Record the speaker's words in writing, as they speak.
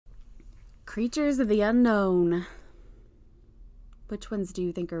Creatures of the unknown. Which ones do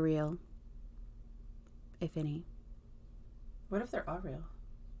you think are real? If any. What if they're all real?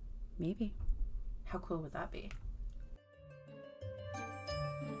 Maybe. How cool would that be?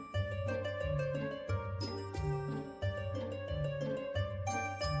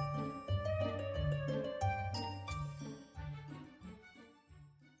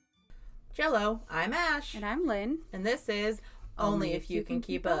 Jello, I'm Ash. And I'm Lynn. And this is Only If You Can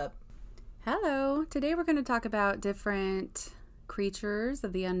Keep Up. Hello. Today we're going to talk about different creatures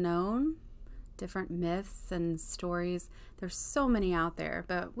of the unknown, different myths and stories. There's so many out there,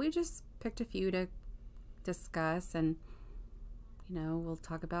 but we just picked a few to discuss, and we'll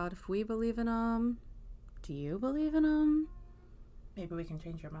talk about if we believe in them. Do you believe in them? Maybe we can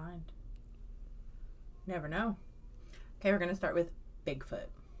change your mind. Never know. Okay, we're going to start with Bigfoot.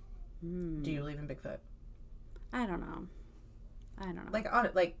 Do you believe in Bigfoot? I don't know. Like,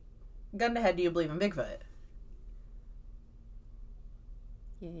 gun to head, do you believe in Bigfoot?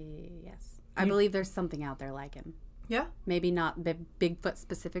 Yes. I believe there's something out there like him. Yeah? Maybe not Bigfoot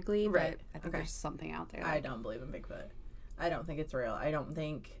specifically, right. But I think there's something out there. I don't believe in Bigfoot. I don't think it's real. I don't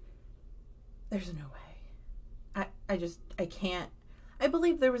think... There's no way. I can't... I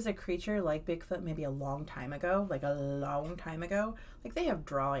believe there was a creature like Bigfoot maybe a long time ago. Like, they have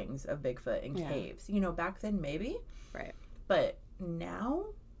drawings of Bigfoot in caves. Back then, maybe. Right. But now,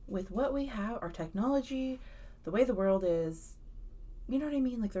 with what we have, our technology, the way the world is, you know what I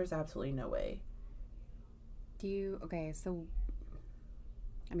mean? Like, there's absolutely no way. There's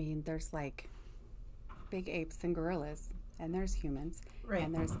like big apes and gorillas, and there's humans. Right.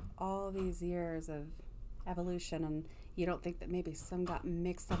 And there's all these years of evolution, and you don't think that maybe some got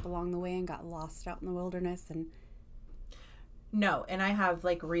mixed up along the way and got lost out in the wilderness? And no, and I have,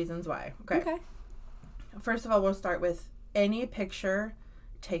 reasons why. Okay. First of all, we'll start with any picture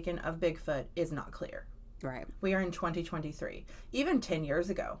taken of Bigfoot is not clear. Right. We are in 2023. Even 10 years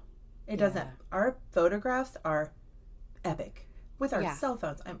ago, it doesn't. Our photographs are epic with our cell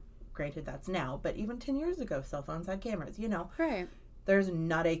phones. Granted, that's now, but even 10 years ago, cell phones had cameras, Right. There's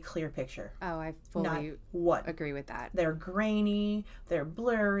not a clear picture. Oh, I fully agree with that. They're grainy, they're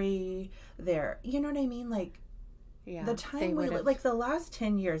blurry, you know what I mean? The time the last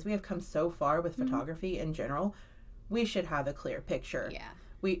 10 years, we have come so far with photography in general. We should have a clear picture. Yeah.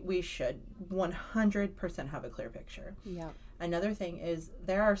 We should 100% have a clear picture. Yep. Another thing is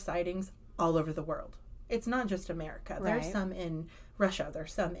there are sightings all over the world. It's not just America. Right. There's some in Russia.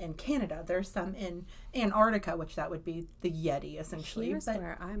 There's some in Canada. There's some in Antarctica, which that would be the Yeti, essentially. Here's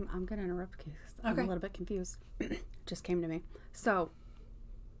where I'm going to interrupt because I'm a little bit confused. Just came to me. So,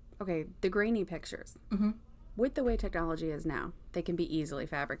 the grainy pictures. Mm-hmm. With the way technology is now, they can be easily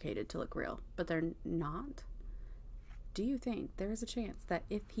fabricated to look real, but they're not. Do you think there is a chance that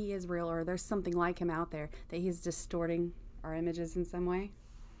if he is real, or there's something like him out there, that he's distorting our images in some way?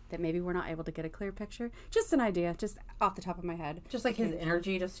 That maybe we're not able to get a clear picture? Just an idea, just off the top of my head. Like his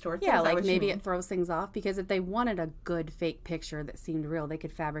energy distorts? Yeah, maybe it throws things off, because if they wanted a good fake picture that seemed real, they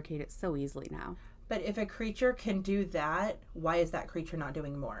could fabricate it so easily now. But if a creature can do that, why is that creature not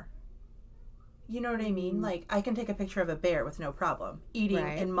doing more? You know what I mean? I can take a picture of a bear with no problem, eating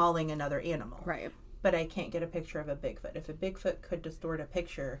and mauling another animal. Right. But I can't get a picture of a Bigfoot. If a Bigfoot could distort a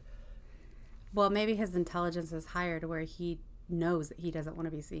picture... Well, maybe his intelligence is higher to where he knows that he doesn't want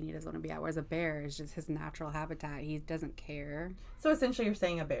to be seen, he doesn't want to be out. Whereas a bear is just his natural habitat. He doesn't care. So essentially you're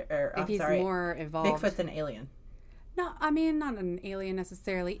saying more evolved. Bigfoot's an alien. No, I mean, not an alien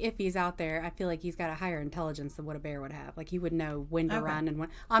necessarily. If he's out there, I feel like he's got a higher intelligence than what a bear would have. He would know when to run and when.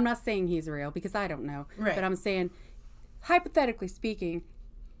 I'm not saying he's real, because I don't know. Right. But I'm saying, hypothetically speaking,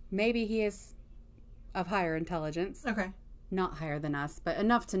 maybe he is of higher intelligence. Okay. Not higher than us, but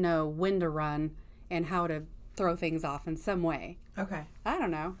enough to know when to run and how to throw things off in some way. Okay. I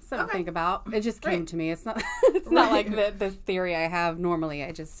don't know. Something to think about. It just came to me. It's not not like this theory I have normally.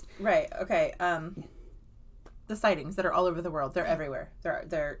 I just... Right. Okay. The sightings that are all over the world, they're everywhere.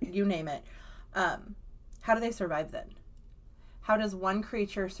 They're you name it. How do they survive then? How does one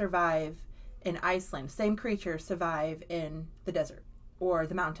creature survive in Iceland? Same creature survive in the desert or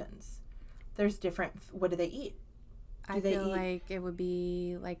the mountains? There's different... What do they eat? I feel like it would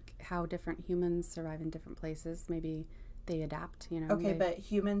be like how different humans survive in different places. Maybe they adapt, Okay, but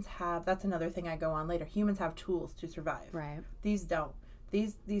humans have... That's another thing I go on later. Humans have tools to survive. Right. These don't.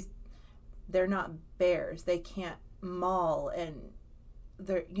 These they're not bears. They can't maul, and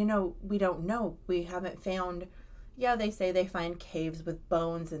they're... we don't know. We haven't found... Yeah, they say they find caves with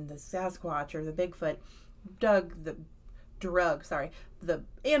bones, and the Sasquatch or the Bigfoot drug the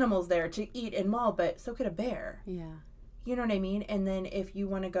animals there to eat and maul, but so could a bear. Yeah. You know what I mean? And then if you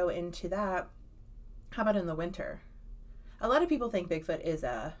want to go into that, how about in the winter? A lot of people think Bigfoot is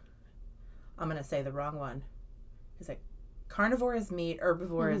I'm going to say the wrong one. Is it carnivore is meat,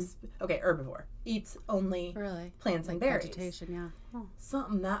 herbivore is, herbivore. Eats only plants and berries. Vegetation, yeah. Oh.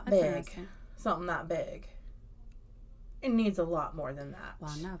 Something that big. Something that big. It needs a lot more than that.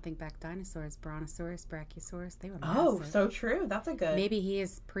 Well, no, think back dinosaurs, Brontosaurus, Brachiosaurus, they were massive. Oh, so true. That's a good. Maybe he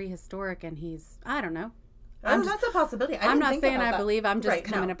is prehistoric and he's, I don't know. That's a possibility. I'm not saying I believe. I'm just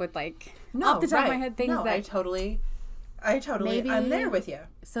coming up with off the top of my head things that. I totally, I'm there with you.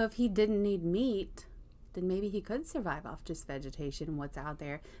 So if he didn't need meat, then maybe he could survive off just vegetation and what's out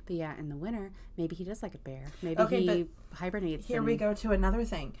there. But yeah, in the winter, maybe he does like a bear. Maybe he hibernates. Here we go to another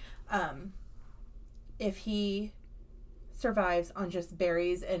thing. If he survives on just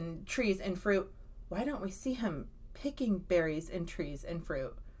berries and trees and fruit, why don't we see him picking berries and trees and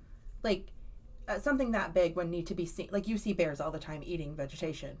fruit? Like, something that big would need to be seen. Like, you see bears all the time eating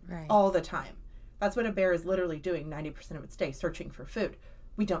vegetation. Right. All the time. That's what a bear is literally doing 90% of its day, searching for food.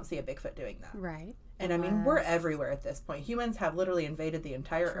 We don't see a Bigfoot doing that. Right. And I mean, we're everywhere at this point. Humans have literally invaded the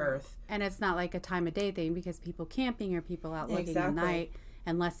entire earth. And it's not like a time of day thing because people camping or people out looking at night,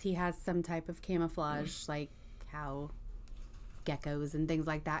 unless he has some type of camouflage, like how geckos and things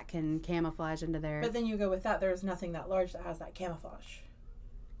like that can camouflage into their... But then you go with that, there's nothing that large that has that camouflage.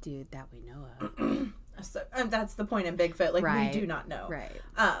 Dude, that we know of. So, and that's the point in Bigfoot. Like, we do not know. Right.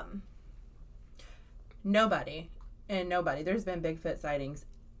 Nobody, there's been Bigfoot sightings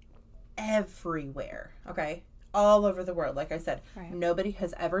everywhere, okay? All over the world, like I said. Right. Nobody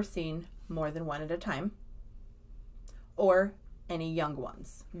has ever seen more than one at a time or any young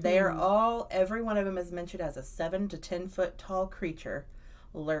ones. They are all, every one of them is mentioned as a 7 to 10 foot tall creature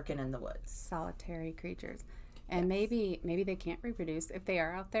lurking in the woods. Solitary creatures. And maybe they can't reproduce. If they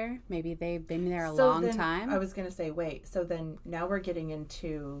are out there, maybe they've been there a long time. I was going to say, wait, so then now we're getting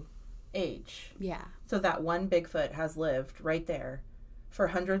into age. Yeah. So that one Bigfoot has lived right there for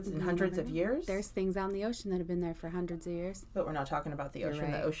hundreds and hundreds of years. There's things out in the ocean that have been there for hundreds of years. But we're not talking about the ocean.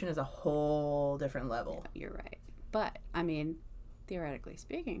 Right. The ocean is a whole different level. Yeah, you're right. But, I mean, theoretically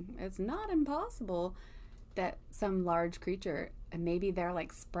speaking, it's not impossible that some large creature, and maybe they're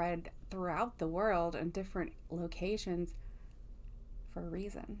like spread throughout the world in different locations for a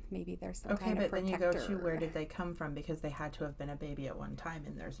reason. Maybe there's some kind of protector. Okay, but then you go to where did they come from, because they had to have been a baby at one time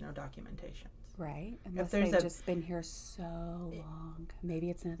and there's no documentation. Right. Unless they've just been here so long. Maybe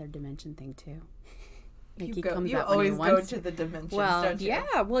it's another dimension thing too. Like you always go to the dimensions, don't you?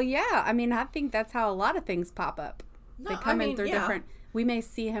 Yeah. Well, yeah. I mean, I think that's how a lot of things pop up. They come in through different... We may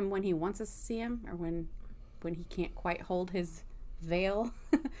see him when he wants us to see him, or when he can't quite hold his veil,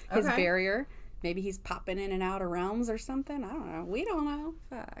 his barrier. Maybe he's popping in and out of realms or something. I don't know. We don't know.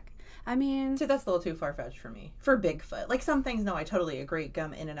 Fuck. I mean... So that's a little too far-fetched for me. For Bigfoot. Like, some things, no, I totally agree.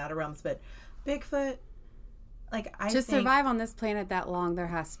 Come in and out of realms. But Bigfoot, like, to survive on this planet that long, there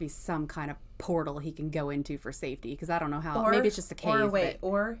has to be some kind of portal he can go into for safety. Because I don't know how... maybe it's just a cave.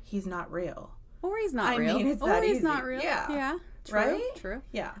 Or he's not real. Or he's not real. I mean, it's that easy. He's not real. Yeah. Yeah. True. Right? True.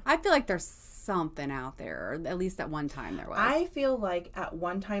 Yeah. I feel like there's something out there, or at least at one time there was. I feel like at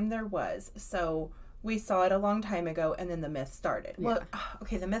one time there was. So we saw it a long time ago, and then the myth started. Yeah. Well,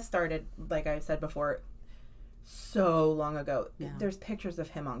 okay, the myth started, like I said before, so long ago. Yeah. There's pictures of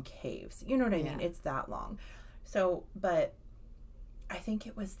him on caves. You know what I mean? It's that long. So, but I think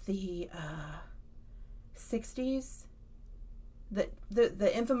it was the 60s.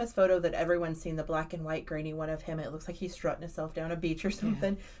 The infamous photo that everyone's seen, the black and white grainy one of him, it looks like he's strutting himself down a beach or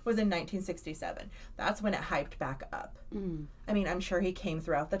something, was in 1967. That's when it hyped back up. Mm. I mean, I'm sure he came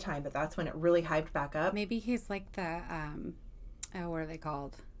throughout the time, but that's when it really hyped back up. Maybe he's like the, what are they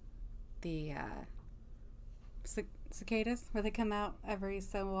called? The cicadas, where they come out every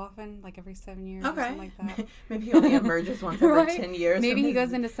so often, like every 7 years or something like that. Maybe he only emerges once every 10 years. Maybe he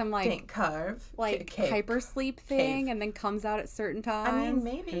goes into some like hypersleep thing and then comes out at certain times. I mean,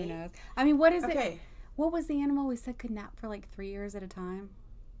 maybe. Who knows? I mean, what is it? What was the animal we said could nap for like 3 years at a time?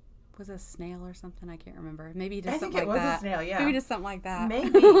 Was it a snail or something? I can't remember. Maybe he did something like that. I think it was a snail, yeah. Maybe just something like that.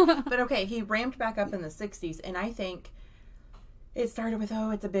 Maybe. But okay, he ramped back up in the 60s, and I think it started with,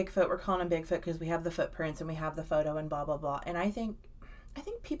 it's a Bigfoot. We're calling him Bigfoot because we have the footprints and we have the photo and blah, blah, blah. And I think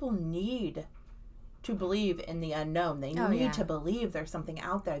people need to believe in the unknown. They need to believe there's something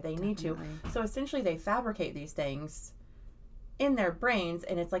out there. They need to. So essentially they fabricate these things in their brains,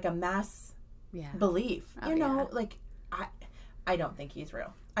 and it's like a mass belief. You know, like, I don't think he's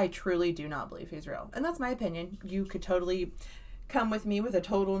real. I truly do not believe he's real. And that's my opinion. You could totally come with me with a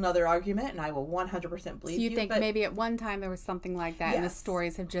total another argument, and I will 100% believe you. So you think maybe at one time there was something like that, and the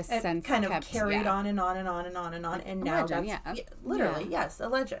stories have just since kind of carried on and on and on and on and on, and now legend, literally, yes, a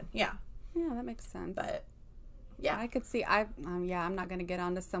legend. Yeah. Yeah, that makes sense. But yeah, I could see. I'm not going to get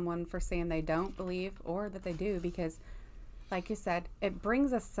onto someone for saying they don't believe or that they do, because, like you said, it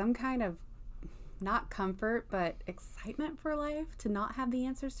brings us some kind of not comfort but excitement for life to not have the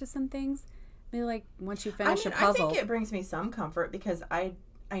answers to some things. Maybe like once you finish a puzzle. I think it brings me some comfort because I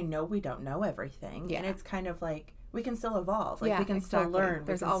know we don't know everything, and it's kind of like we can still evolve. Like we can still learn.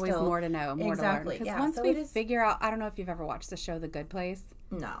 There's always more to know, more to learn. Because once we figure out, I don't know if you've ever watched the show The Good Place.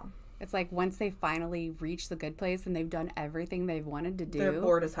 No. It's like once they finally reach the good place and they've done everything they've wanted to do. They're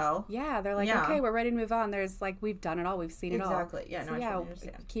bored as hell. Yeah, they're like, okay, we're ready to move on. There's like, we've done it all. We've seen it all. Exactly. Yeah, no, I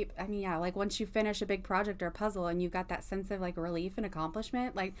understand. Like once you finish a big project or a puzzle and you've got that sense of like relief and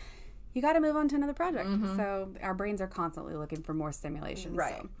accomplishment, like you got to move on to another project. Mm-hmm. So our brains are constantly looking for more stimulation.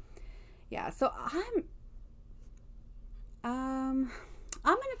 Right. So, yeah. So I'm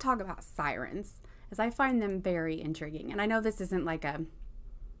going to talk about sirens, as I find them very intriguing. And I know this isn't like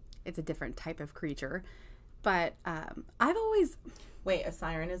it's a different type of creature, but I've always... Wait, a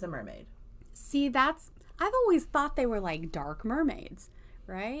siren is a mermaid. See, I've always thought they were like dark mermaids,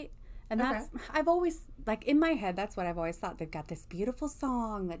 right? And I've always, like in my head, that's what I've always thought. They've got this beautiful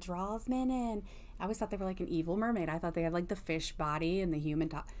song that draws men in. I always thought they were like an evil mermaid. I thought they had like the fish body and the human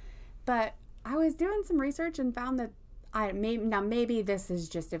top. But I was doing some research and found that maybe this has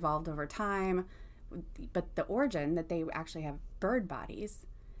just evolved over time, but the origin that they actually have bird bodies,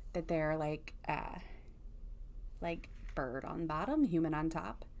 that they're like bird on bottom, human on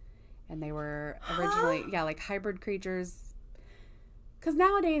top, and they were originally like hybrid creatures. Because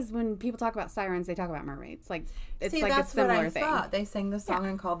nowadays when people talk about sirens, they talk about mermaids. Like it's like a similar thing. Thought. They sang the song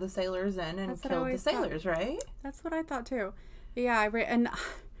and called the sailors in and killed the sailors, right? That's what I thought too. Yeah,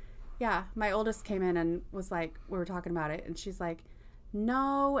 my oldest came in and was like, we were talking about it, and she's like,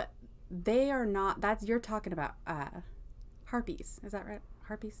 no, they are not. You're talking about harpies. Is that right?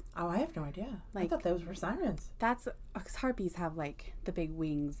 Harpies? Oh, I have no idea. I thought those were sirens. Harpies have like the big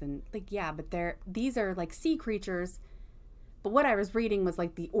wings and like, yeah, but these are like sea creatures. But what I was reading was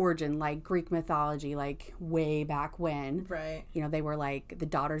like the origin, like Greek mythology, like way back when. Right. You know, they were like the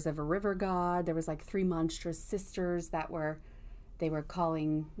daughters of a river god. There was like 3 monstrous sisters they were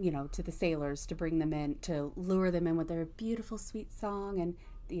calling, you know, to the sailors to bring them in, to lure them in with their beautiful, sweet song and,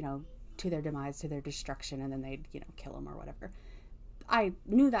 you know, to their demise, to their destruction, and then they'd, you know, kill them or whatever. I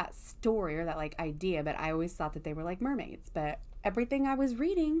knew that story or that like idea, but I always thought that they were like mermaids. But everything I was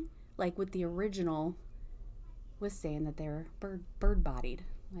reading, like with the original, was saying that they were bird-bodied.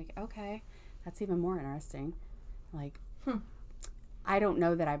 Like, okay, that's even more interesting. Like, I don't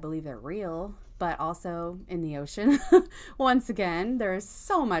know that I believe they're real, but also in the ocean, once again, there is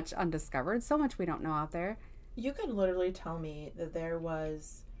so much undiscovered, so much we don't know out there. You could literally tell me that there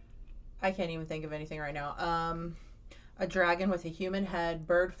was, I can't even think of anything right now, a dragon with a human head,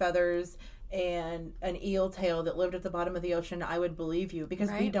 bird feathers, and an eel tail that lived at the bottom of the ocean. I would believe you because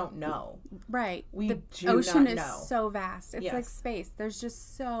we don't know. Right. The ocean is so vast. It's like space. There's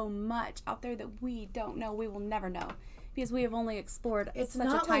just so much out there that we don't know. We will never know because we have only explored such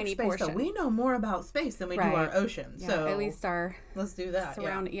a tiny portion. Though. We know more about space than we do our ocean. Yeah, so at least let's do that.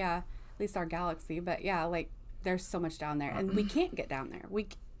 At least our galaxy. But yeah, like there's so much down there, and we can't get down there.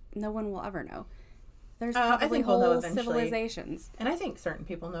 No one will ever know. There's probably whole civilizations. And I think certain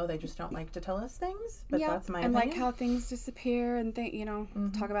people know, they just don't like to tell us things. But that's my opinion. And like how things disappear and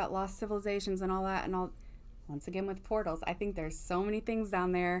talk about lost civilizations and all that. And once again with portals, I think there's so many things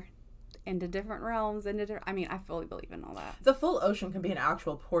down there into different realms. I fully believe in all that. The full ocean can be an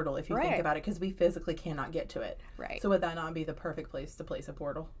actual portal if you think about it, because we physically cannot get to it. Right. So would that not be the perfect place to place a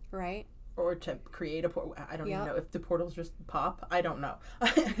portal? Right. Or to create a portal. I don't even know if the portals just pop. I don't know.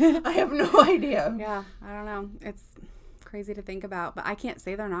 I have no idea. Yeah, I don't know. It's crazy to think about, but I can't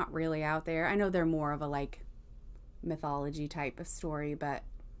say they're not really out there. I know they're more of a like mythology type of story, but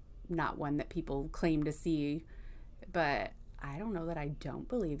not one that people claim to see. But I don't know that I don't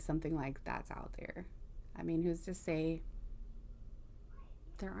believe something like that's out there. I mean, who's to say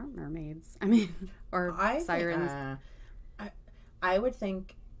there aren't mermaids? I mean, or sirens. I would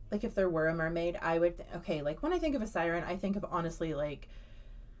think, like, if there were a mermaid, I would... like, when I think of a siren, I think of, honestly, like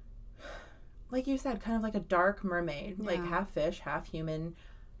you said, kind of like a dark mermaid. Yeah. Like, half fish, half human,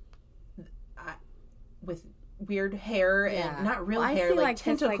 with weird hair and... Not real hair, like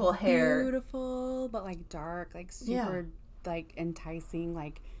tentacle hair. Beautiful, but, like, dark, like, super, like, enticing,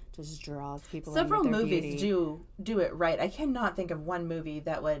 like, just draws people in. Several movies do it right. I cannot think of one movie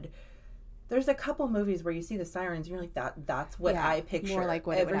that would there's a couple movies where you see the sirens and you're like, that's what I picture. More like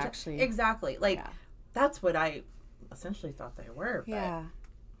what it would actually... Exactly. Like, that's what I essentially thought they were. But... Yeah.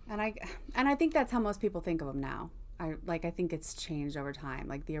 And I think that's how most people think of them now. I think it's changed over time.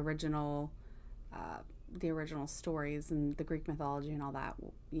 Like the original stories and the Greek mythology and all that,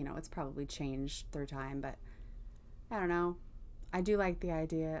 you know, it's probably changed through time, but I don't know. I do like the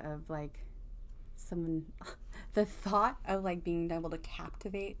idea of like the thought of like being able to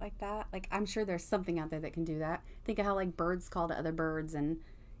captivate like that. Like I'm sure there's something out there that can do that. Think of how like birds call to other birds and,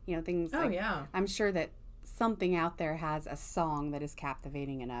 you know, things. Oh, yeah. I'm sure that something out there has a song that is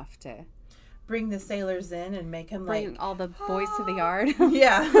captivating enough to bring the sailors in and make them bring all the boys to the yard.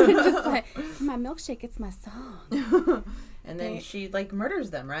 Yeah. Just like, my milkshake, it's my song. And then she like murders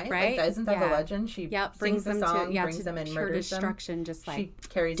them, right? Right. Like, isn't that the legend? She brings sings them the song, to brings them and pure murders destruction, them. just like she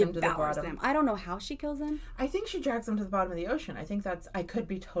carries them to the bottom. Them. I don't know how she kills them. I think she drags them to the bottom of the ocean. I think I could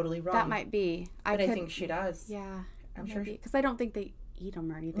be totally wrong. That might be. I think she does. Yeah. I'm sure. Because I don't think they eat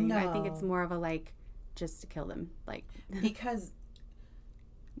them or anything. No. I think it's more of a like, just to kill them. Like because...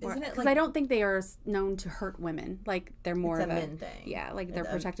 Isn't it because like, I don't think they are known to hurt women. Like they're more it's of a men thing. Yeah, like they're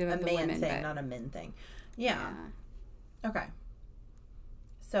protective of the man women. thing, not a men thing. Yeah. Okay.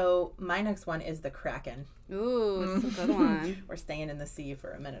 So my next one is the Kraken. Ooh, it's a good one. We're staying in the sea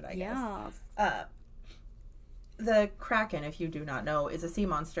for a minute, I guess. Yes. The Kraken, if you do not know, is a sea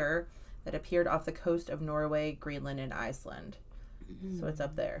monster that appeared off the coast of Norway, Greenland, and Iceland. Mm-hmm. So it's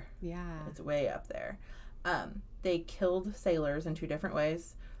up there. Yeah. It's way up there. They killed sailors in two different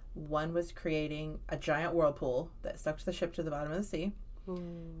ways. One was creating a giant whirlpool that sucked the ship to the bottom of the sea.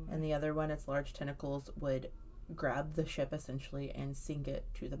 Ooh. And the other one, its large tentacles would grab the ship essentially and sink it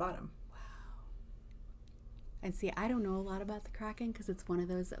to the bottom. Wow. And see, I don't know a lot about the Kraken because it's one of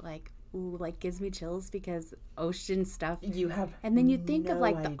those that like gives me chills because ocean stuff. You have and then you think no of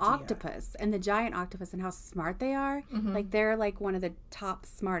like idea. The octopus and the giant octopus and how smart they are. Mm-hmm. Like they're like one of the top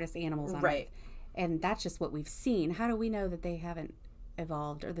smartest animals on Earth. And that's just what we've seen. How do we know that they haven't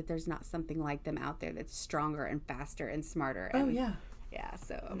evolved or that there's not something like them out there that's stronger and faster and smarter? And, yeah.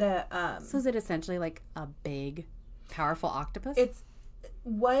 So so is it essentially like a big, powerful octopus? It's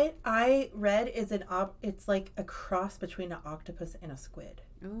what I read is it's like a cross between an octopus and a squid.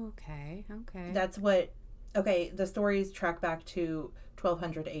 Okay. That's what. Okay, the stories track back to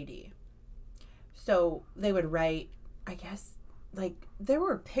 1200 AD. So they would write, I guess. Like, there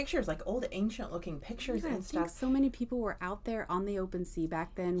were pictures, like old ancient looking pictures and stuff. I think so many people were out there on the open sea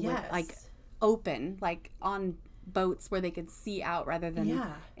back then with, like, open, like, on boats where they could see out rather than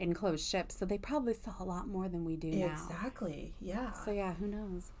enclosed ships. So they probably saw a lot more than we do now. Exactly, yeah. So, yeah, who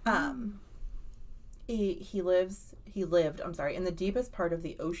knows? He lived, in the deepest part of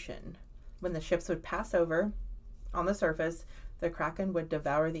the ocean. When the ships would pass over on the surface, the Kraken would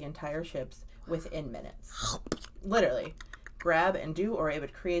devour the entire ships within minutes. Literally. Grab and do, or it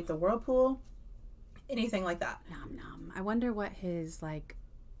would create the whirlpool, anything like that. Nom nom. I wonder what his like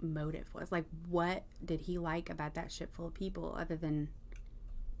motive was. Like, what did he like about that ship full of people other than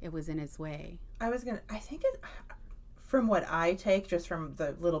it was in its way? I think it, from what I take just from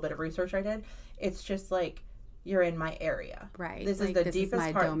the little bit of research I did, it's just like, you're in my area. Right. This is the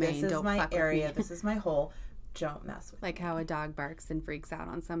deepest part. This is my area. This is my hole. Don't mess with me. Like how a dog barks and freaks out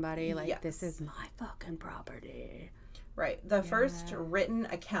on somebody. Like, this is my fucking property. Right. The first written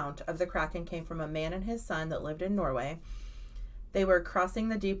account of the Kraken came from a man and his son that lived in Norway. They were crossing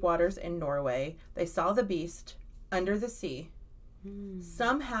the deep waters in Norway. They saw the beast under the sea.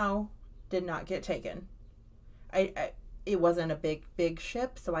 Somehow did not get taken. It wasn't a big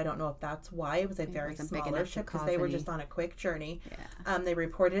ship, so I don't know if that's why. It was a very smaller ship because they were just on a quick journey. Yeah. They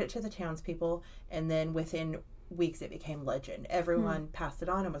reported it to the townspeople, and then within weeks it became legend. Everyone passed it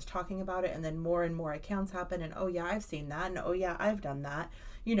on and was talking about it, and then more and more accounts happen, and oh yeah, I've seen that, and oh yeah, I've done that,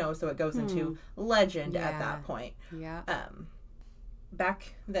 so it goes into legend at that point.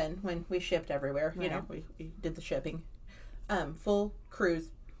 Back then when we shipped everywhere, we did the shipping, full cruise,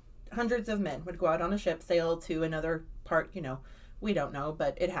 hundreds of men would go out on a ship, sail to another part, we don't know,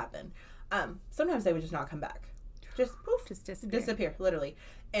 but it happened. Sometimes they would just not come back, just poof, just disappear, literally.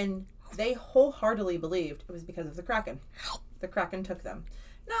 And they wholeheartedly believed it was because of the Kraken. The Kraken took them.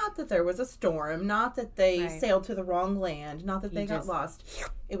 Not that there was a storm, not that they sailed to the wrong land, not that they got lost.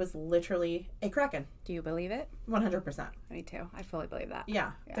 It was literally a Kraken. Do you believe it? 100%. Me too. I fully believe that.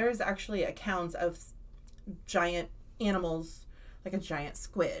 Yeah. There's actually accounts of giant animals, like a giant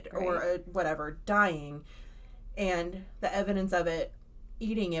squid or a whatever, dying, and the evidence of it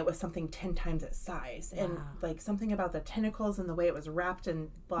eating it was something 10 times its size. Wow. And like something about the tentacles and the way it was wrapped and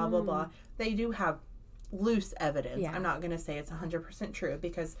blah blah blah. They do have loose evidence. I'm not going to say it's 100% true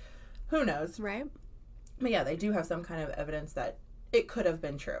because Who knows? Right. But yeah, they do have some kind of evidence that it could have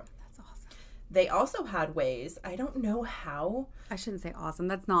been true. That's awesome. They also had ways, I don't know how. I shouldn't say awesome.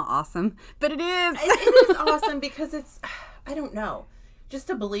 That's not awesome. But it is. It is awesome because it's, I don't know. Just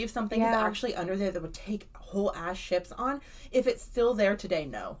to believe something is actually under there that would take whole ass ships on. If it's still there today,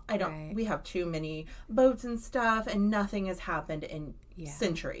 no. I don't. Right. We have too many boats and stuff, and nothing has happened in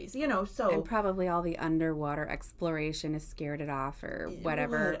centuries, you know, so. And probably all the underwater exploration has scared it off or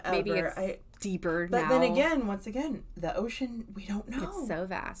whatever. Maybe it's deeper now. But then again, once again, the ocean, we don't know. It's so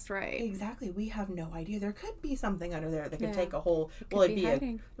vast, right? Exactly. We have no idea. There could be something under there that could take a whole, it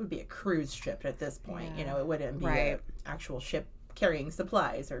would be a cruise ship at this point. You know, it wouldn't be an actual ship carrying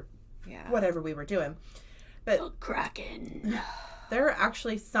supplies or whatever we were doing. But the Kraken. There are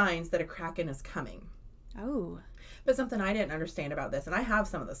actually signs that a Kraken is coming. Oh. But something I didn't understand about this, and I have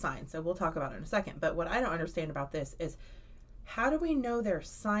some of the signs, so we'll talk about it in a second. But what I don't understand about this is, how do we know there are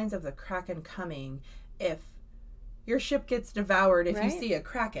signs of the Kraken coming if your ship gets devoured if you see a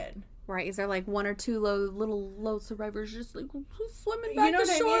Kraken? Right. Is there like one or two low survivors just like swimming back to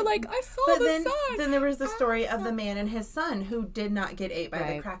shore? I mean? Like, I saw the sign. Then there was the story of the man and his son who did not get ate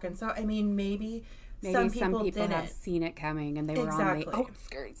by the Kraken. So, I mean, maybe some people didn't. Have seen it coming and they were on the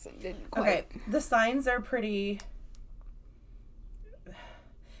outskirts and didn't quite. Okay. The signs are pretty...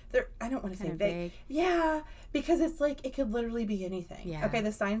 I don't want to say vague. Yeah, because it's like, it could literally be anything. Yeah. Okay,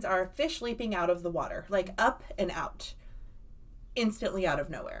 the signs are fish leaping out of the water, like up and out, instantly out of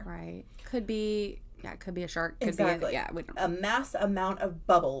nowhere. Right. Could be a shark. Could exactly. Be we don't know. A mass amount of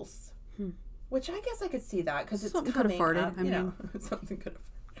bubbles, which I guess I could see that because it's something coming could have up, farted. you know, something could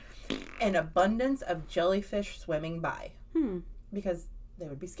have farted. An abundance of jellyfish swimming by, because they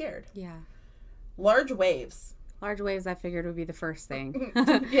would be scared. Yeah. Large waves. Large waves, I figured, would be the first thing.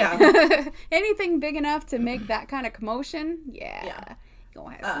 Yeah. Anything big enough to make that kind of commotion? Yeah. You're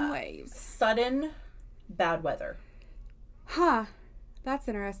going to have some waves. Sudden bad weather. Huh. That's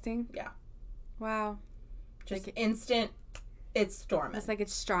interesting. Yeah. Wow. Just like instant, it's storming. It's like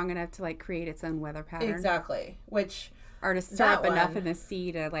it's strong enough to, like, create its own weather pattern. Exactly. Which... Or to stir up enough in the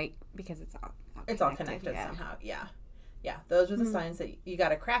sea to, like... Because it's all connected somehow. Yeah. Yeah. Those are the signs that you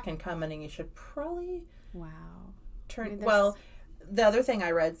got a Kraken coming and you should probably... Wow. Well, the other thing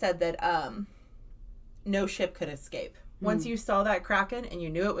I read said that no ship could escape. Once you saw that Kraken and you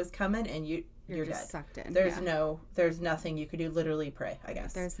knew it was coming, and you're dead. Sucked in. There's nothing you could do. Literally pray, I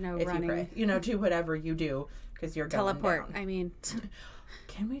guess. There's no if running. You pray. You know, do whatever you do because you're teleport. Going down. I mean,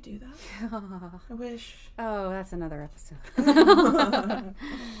 can we do that? I wish. Oh, that's another episode.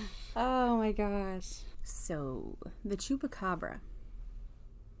 Oh my gosh. So the chupacabra.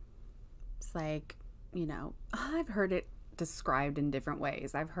 It's like, you know, I've heard it described in different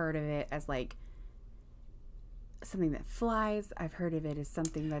ways. I've heard of it as like something that flies. I've heard of it as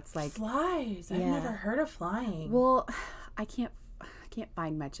something that's like flies. I've never heard of flying. Well, I can't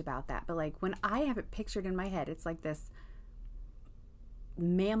find much about that. But like when I have it pictured in my head, it's like this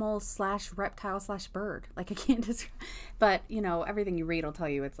mammal / reptile / bird. Like I can't describe. But you know, everything you read will tell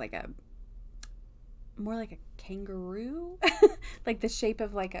you it's like more like a kangaroo, like the shape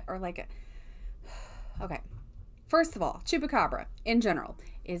of like Okay. First of all, chupacabra, in general,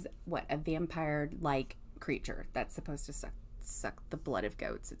 is a vampire-like creature that's supposed to suck the blood of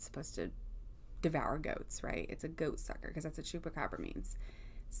goats. It's supposed to devour goats, right? It's a goat sucker, because that's what chupacabra means.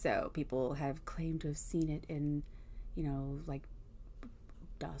 So people have claimed to have seen it in, you know, like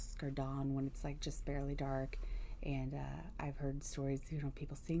dusk or dawn when it's like just barely dark. And I've heard stories, you know,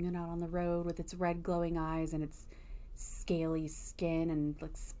 people seeing it out on the road with its red glowing eyes and its scaly skin and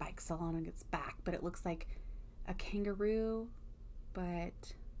like spikes all on its back, but it looks like a kangaroo.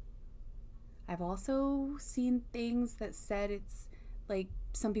 But I've also seen things that said it's like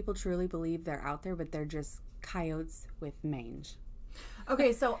some people truly believe they're out there, but they're just coyotes with mange.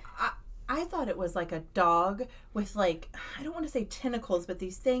 Okay, so I thought it was like a dog with like, I don't want to say tentacles, but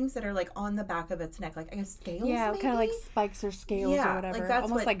these things that are like on the back of its neck, like I guess scales. Yeah, kind of like spikes or scales or whatever. Like that's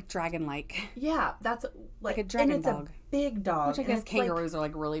almost like dragon-like. Yeah, that's like a dragon and it's dog. A big dog. Which I guess kangaroos are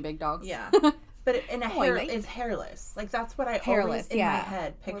like really big dogs. Yeah, but is hairless. Like that's what I always in my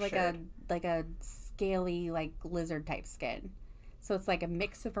head pictured. Or like a scaly like lizard type skin. So it's like a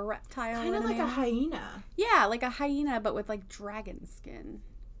mix of a reptile. Kind of like a hyena. Yeah, like a hyena, but with like dragon skin.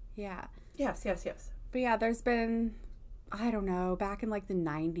 Yeah. Yes. But yeah, there's been, I don't know, back in like the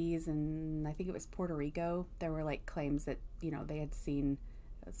 90s, and I think it was Puerto Rico, there were like claims that, you know, they had seen,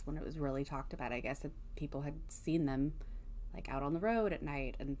 that's when it was really talked about, I guess, that people had seen them like out on the road at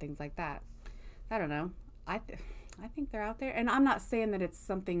night and things like that. I don't know. I think they're out there. And I'm not saying that it's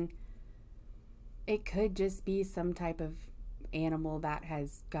something, it could just be some type of animal that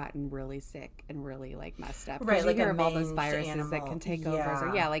has gotten really sick and really like messed up. Right, like you hear a of all those manged viruses animal. that can take over.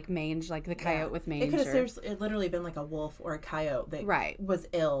 Or, like mange, like the coyote with mange. It could have literally been like a wolf or a coyote that was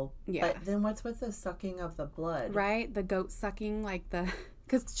ill. Yeah. But then what's with the sucking of the blood? Right, the goat sucking, like the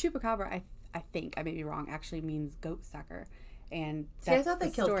because chupacabra, I think I may be wrong, actually means goat sucker. And I thought they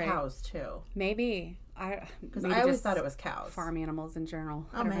killed cows too. Maybe because I always thought it was cows. Farm animals in general.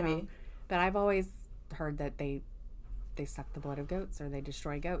 Oh, maybe. Know. But I've always heard that they suck the blood of goats or they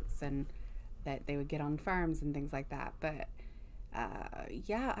destroy goats and that they would get on farms and things like that. But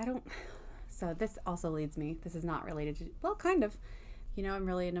I don't. So this also leads me. This is not related to. Well, kind of. You know, I'm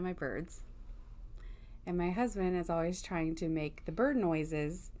really into my birds, and my husband is always trying to make the bird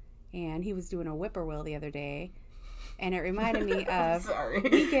noises. And he was doing a whippoorwill the other day. And it reminded me of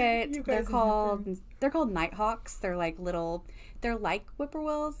they're called nighthawks. They're like they're like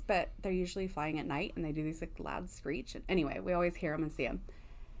whippoorwills, but they're usually flying at night and they do these like loud screech. And anyway, we always hear them and see them.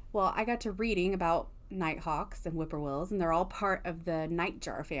 Well, I got to reading about nighthawks and whippoorwills, and they're all part of the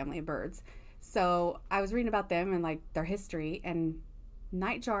nightjar family of birds. So I was reading about them and like their history, and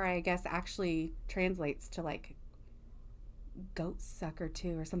nightjar, I guess, actually translates to like goat sucker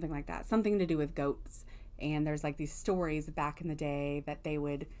too, or something like that. Something to do with goats. And there's like these stories back in the day that they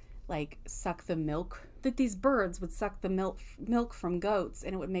would like suck the milk, that these birds would suck the milk from goats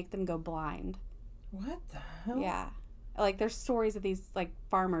and it would make them go blind. What the hell? Yeah. Like there's stories of these like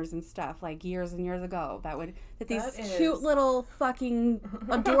farmers and stuff like years and years ago that these cute little fucking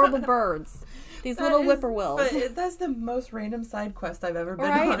adorable birds, these little whippoorwills. But that's the most random side quest I've ever been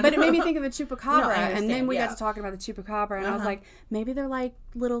on. But it made me think of the chupacabra. No, and then we got to talking about the chupacabra and I was like, maybe they're like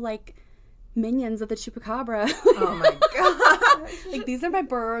little like minions of the chupacabra. Oh my gosh. Like, these are my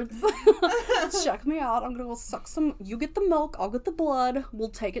birds. Check me out. I'm gonna go suck some. You get the milk, I'll get the blood, we'll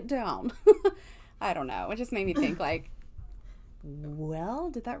take it down. I don't know, it just made me think like, well,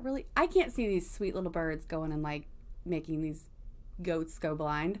 did that really, I can't see these sweet little birds going and like making these goats go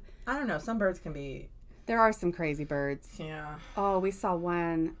blind. I don't know, some birds can be, there are some crazy birds. Yeah. Oh, we saw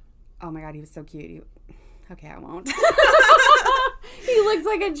one. Oh my god, he was so cute. Okay, I won't. He looked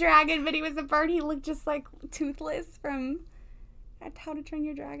like a dragon, but he was a bird. He looked just like Toothless from How to Train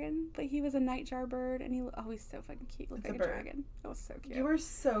Your Dragon. But he was a nightjar bird, and he's so fucking cute. He looked like a dragon. That was so cute. You were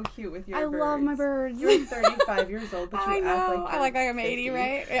so cute with your birds. I love my birds. You're 35 years old, but you act like I'm 80,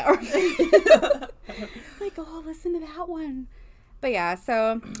 right? Yeah. Like, oh, listen to that one. But yeah,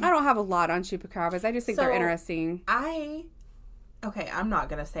 so I don't have a lot on chupacabras. I just think they're interesting. Okay, I'm not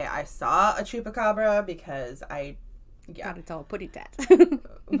going to say I saw a chupacabra because God, it's all putty tat.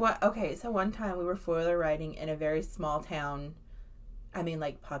 Okay, so one time we were four-wheeler riding in a very small town, I mean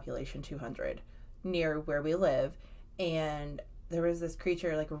like population 200, near where we live, and there was this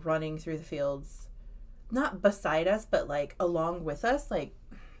creature like running through the fields, not beside us, but like along with us, like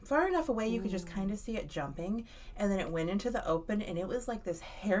far enough away you could just kind of see it jumping, and then it went into the open, and it was like this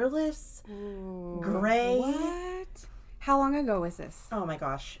hairless, gray. What? How long ago was this? Oh my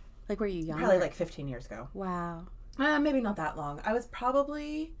gosh. Like, were you young? Probably like 15 years ago. Wow. Maybe not that long. It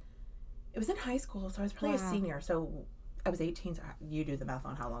was in high school, so I was probably a senior. So I was 18. So you do the math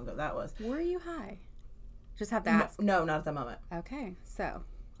on how long ago that was. Were you high? Just have to ask. No, not at the moment. Okay, so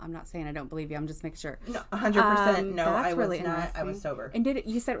I'm not saying I don't believe you. I'm just making sure. No, 100%. No, I was really not. I was sober. And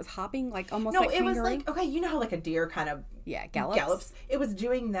you said it was hopping, like almost no, like it was kangaroo? like, okay, you know how like a deer kind of gallops. It was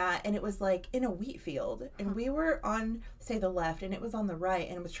doing that, and it was like in a wheat field, and we were on, say, the left, and it was on the right,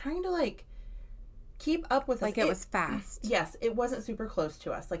 and it was trying to like keep up with us. Like it was fast. Yes, it wasn't super close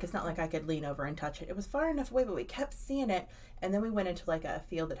to us. Like, it's not like I could lean over and touch it. It was far enough away, but we kept seeing it. And then we went into like a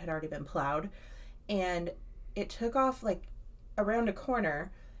field that had already been plowed, and it took off like around a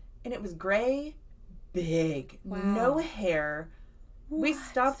corner, and it was gray, big, no hair. What? We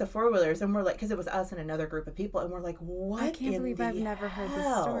stopped the four-wheelers, and we're like, because it was us and another group of people, and we're like, what? I can't believe I've never heard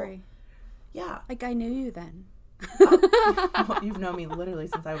this story. Yeah. Like, I knew you then. Well, you've known me literally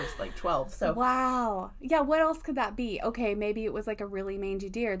since I was like 12. So wow. Yeah, what else could that be? Okay, maybe it was like a really mangy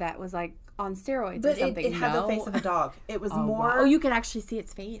deer that was like on steroids or something. It had the face of a dog. It was more. Wow. Oh, you could actually see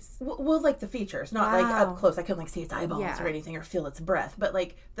its face. Well, like the features, not like up close. I couldn't like see its eyeballs or anything or feel its breath, but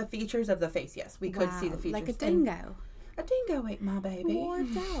like the features of the face. Yes, we could see the features. Like a dingo. A dingo ate my baby. Or a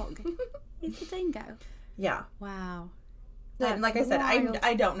dog. It's a dingo. Yeah. Wow. And like I said,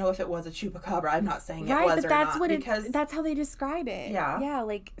 I don't know if it was a chupacabra. I'm not saying it was but or that's not. What because that's how they describe it. Yeah. Yeah,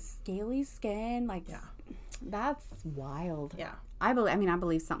 like scaly skin. Like, that's wild. Yeah. I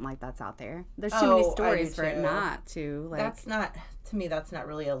believe something like that's out there. There's too many stories for it too. not to. Like, That's not, to me, that's not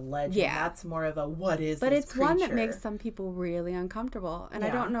really a legend. Yeah. That's more of a what is but this it's creature? one that makes some people really uncomfortable. And Yeah.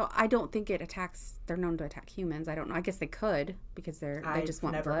 I don't know. I don't think it attacks. They're known to attack humans. I don't know. I guess they could because they just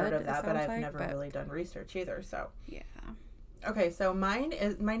want blood. I've never heard of that, but I've like, never really done research either. So Yeah. okay, so my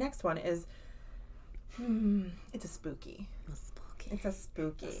next one is it's a spooky. It's a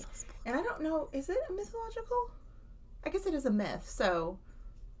spooky. So spooky. And I don't know, is it a mythological? I guess it is a myth. So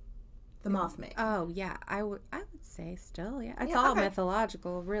the Mothman. Oh yeah, I would say still, yeah. It's Yeah, all okay.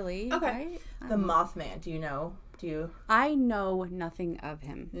 mythological, really. Okay. Right? The Mothman. Do you know? I know nothing of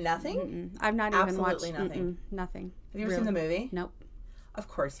him. Nothing? Mm-mm. I've not even watched. Absolutely nothing. Nothing. Have you ever seen the movie? Nope. Of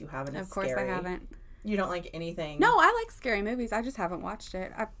course you haven't. It's Of course scary. I haven't. You don't like anything? No, I like scary movies. I just haven't watched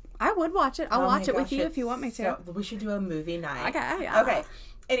it. I would watch it. I'll watch it with you if you want me to. We should do a movie night. Okay. Okay.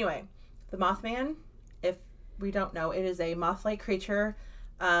 Anyway, the Mothman, if we don't know, it is a moth-like creature,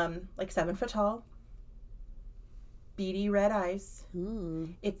 like 7 foot tall, beady red eyes. Ooh.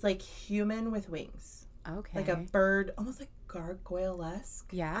 It's like human with wings. Okay. Like a bird, almost like gargoyle-esque,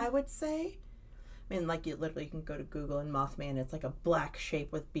 Yeah. I would say. I mean, like, you literally can go to Google and Mothman, it's like a black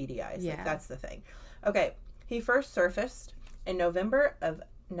shape with beady eyes. Yeah. Like, that's the thing. Okay. He first surfaced in November of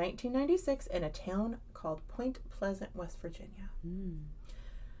 1996 in a town called Point Pleasant, West Virginia.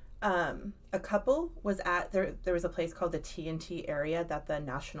 A couple was at there was a place called the TNT area that the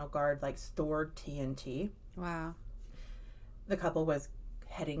National Guard like stored TNT. Wow. The couple was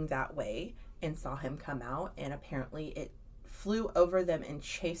heading that way and saw him come out, and apparently it flew over them and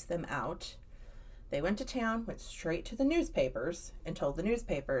chased them out. They went to town, went straight to the newspapers and told the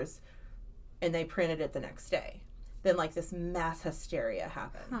newspapers, and they printed it the next day. Then like this mass hysteria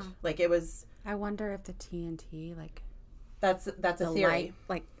happened. Huh. Like it was. I wonder if the TNT, like That's a the theory. light,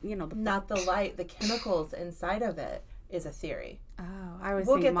 like Not the light, the chemicals inside of it is a theory. Oh, I always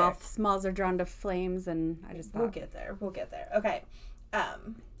We'll think get there. moths are drawn to flames, and I just thought. We'll get there. Okay.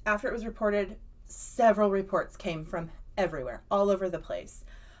 After it was reported, several reports came from everywhere, all over the place.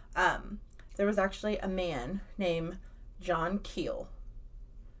 There was actually a man named John Keel.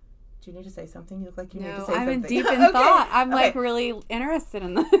 Do you need to say something? You look like you need to say I'm something. deep in Okay. thought. I'm Okay. like really interested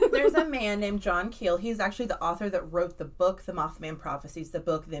in this. There's a man named John Keel. He's actually the author that wrote the book, The Mothman Prophecies. The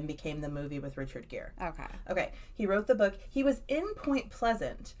book then became the movie with Richard Gere. Okay. He wrote the book. He was in Point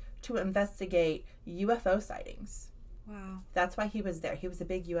Pleasant to investigate UFO sightings. Wow. That's why he was there. He was a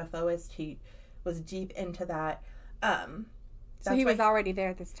big UFOist. He was deep into that. So he was already there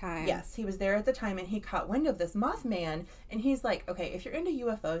at this time. Yes, he was there at the time, and he caught wind of this Mothman, and he's like, okay, if you're into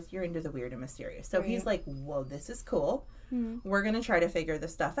UFOs, you're into the weird and mysterious. So he's like, whoa, this is cool. We're going to try to figure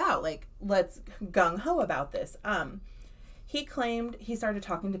this stuff out. Like, let's gung-ho about this. He claimed he started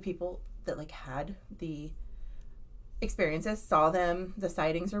talking to people that, like, had the experiences, saw them, the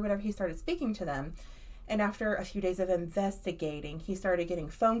sightings or whatever. He started speaking to them, and after a few days of investigating, he started getting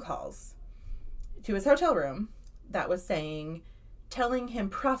phone calls to his hotel room that was telling him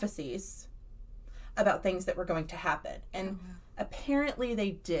prophecies about things that were going to happen. And apparently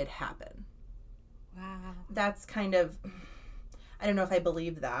they did happen. Wow. That's kind of, I don't know if I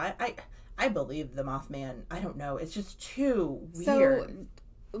believe that. I believe the Mothman. I don't know. It's just too weird.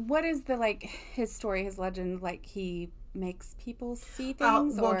 So what is the, like, his story, his legend? Like, he makes people see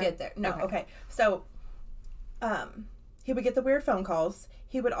things? We'll get there. No, okay. So, he would get the weird phone calls.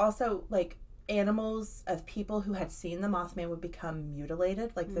 He would also, like, animals of people who had seen the Mothman would become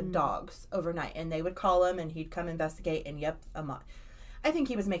mutilated, like the dogs, overnight, and they would call him and he'd come investigate, and yep, I think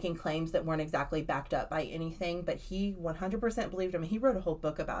he was making claims that weren't exactly backed up by anything, but he 100% believed him. He wrote a whole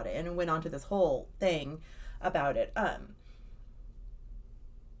book about it and went on to this whole thing about it.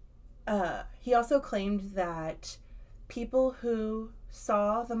 He also claimed that people who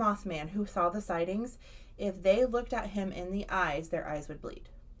saw the Mothman, who saw the sightings, if they looked at him in the eyes, their eyes would bleed.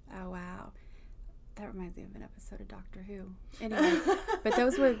 Oh, wow. That reminds me of an episode of Doctor Who. Anyway, but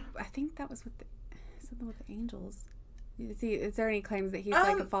those were, I think that was something with the angels. Is there any claims that he's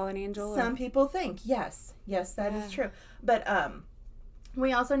like a fallen angel? Some people think, yes, that is true. But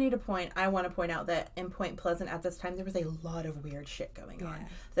we also need I want to point out that in Point Pleasant at this time, there was a lot of weird shit going on.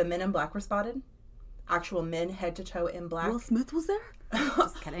 The men in black were spotted. Actual men head to toe in black. Will Smith was there?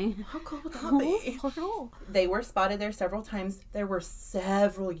 Just kidding. How cool would that be? So cool. They were spotted there several times. There were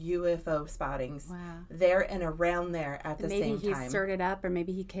several UFO spottings there and around there at the same time. Maybe he stirred it up, or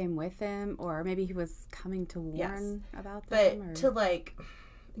maybe he came with them, or maybe he was coming to warn about them. But to, like,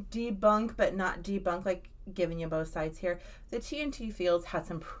 debunk but not debunk, like, giving you both sides here, the TNT fields had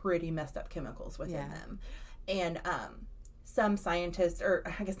some pretty messed up chemicals within them. And some scientists, or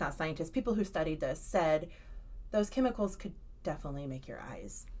I guess not scientists, people who studied this said those chemicals could definitely make your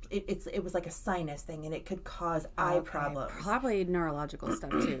eyes. It was like a sinus thing, and it could cause eye problems. Probably neurological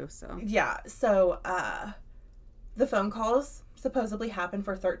stuff too. So yeah. So the phone calls supposedly happened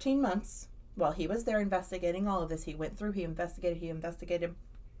for 13 months while he was there investigating all of this. He went through. He investigated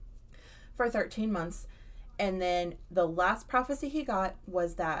for 13 months, and then the last prophecy he got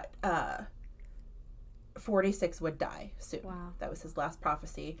was that 46 would die soon. Wow. That was his last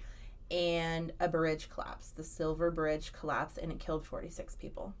prophecy. And a bridge collapsed. The Silver Bridge collapsed, and it killed 46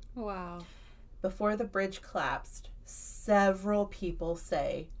 people. Wow. Before the bridge collapsed, several people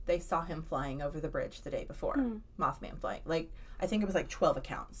say they saw him flying over the bridge the day before. Mothman flying. Like, I think it was like 12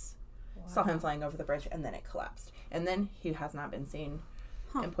 accounts. Wow. Saw him flying over the bridge, and then it collapsed. And then he has not been seen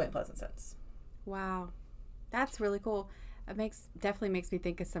in Point Pleasant since. Wow. That's really cool. It definitely makes me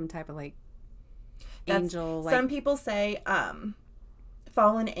think of some type of, like, angel. Some people say,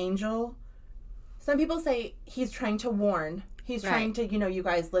 fallen angel. Some people say he's trying to warn. He's trying to, you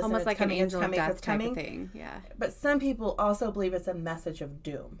guys listen. Almost it's like coming, an angel it's coming, of death it's coming. type of thing. Yeah. But some people also believe it's a message of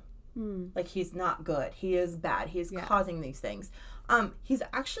doom. Like, he's not good. He is bad. He's causing these things. He's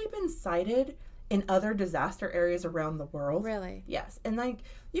actually been cited in other disaster areas around the world. Really? Yes. And, like,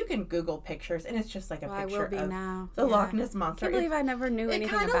 you can Google pictures, and it's just like a picture of now. the Loch Ness Monster. I can't believe I never knew anything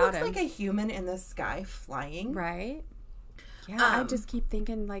about him. It kind of looks like a human in the sky flying. Right. Yeah, I just keep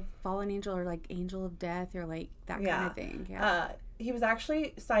thinking, like, fallen angel or, like, angel of death or, like, that kind of thing. Yeah. He was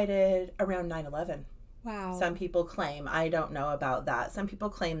actually sighted around 9/11. Wow. Some people claim. I don't know about that. Some people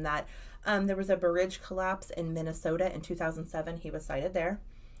claim that there was a bridge collapse in Minnesota in 2007. He was sighted there.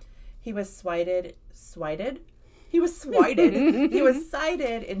 He was sighted in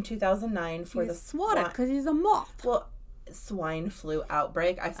 2009 for the swatted because he's a moth. Well, swine flu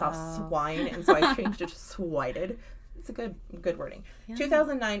outbreak. I saw swine, and so I changed it to swited. It's a good wording. Yeah.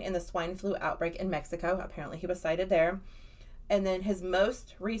 2009 in the swine flu outbreak in Mexico. Apparently he was sighted there. And then his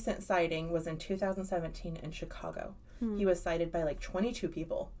most recent sighting was in 2017 in Chicago. He was sighted by like 22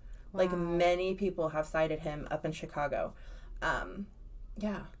 people. Wow. Like, many people have sighted him up in Chicago.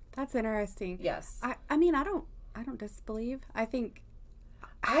 Yeah. That's interesting. Yes. I mean, I don't disbelieve. I think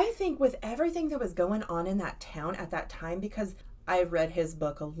with everything that was going on in that town at that time, because I read his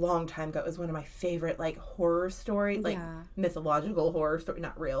book a long time ago. It was one of my favorite, like, horror stories, like, mythological horror story,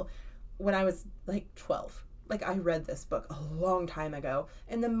 not real, when I was, like, 12. Like, I read this book a long time ago.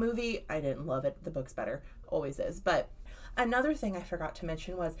 And the movie, I didn't love it. The book's better. Always is. But another thing I forgot to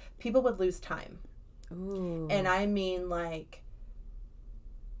mention was people would lose time. Ooh. And I mean, like,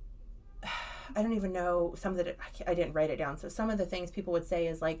 I don't even know some of the, I didn't write it down. So some of the things people would say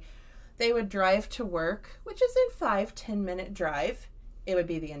is, like, they would drive to work, which is a 5-10 minute drive. It would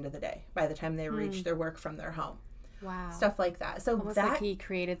be the end of the day by the time they reach their work from their home. Wow. Stuff like that. So almost like he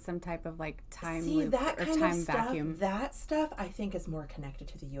created some type of, like, time loop that or kind time of stuff, vacuum. That stuff I think is more connected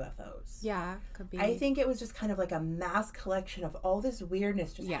to the UFOs. Yeah, could be. I think it was just kind of like a mass collection of all this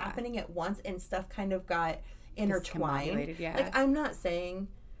weirdness just happening at once, and stuff kind of got intertwined. Yeah. Like, I'm not saying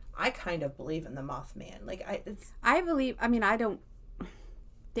I kind of believe in the Mothman. Like, I believe. I mean, I don't.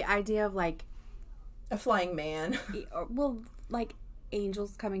 The idea of, like, a flying man. Well, like,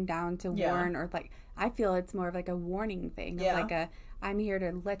 angels coming down to warn, or, like, I feel it's more of, like, a warning thing. Yeah. Like I'm here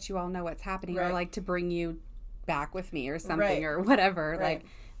to let you all know what's happening, or, like, to bring you back with me or something, right. or whatever. Right. Like,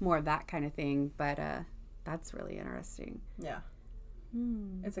 more of that kind of thing. But that's really interesting. Yeah.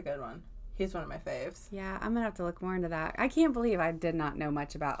 It's a good one. He's one of my faves. Yeah, I'm going to have to look more into that. I can't believe I did not know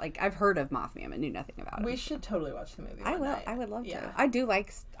much about, like, I've heard of Mothman, but knew nothing about it. We should totally watch the movie. I will. Night. I would love to. I do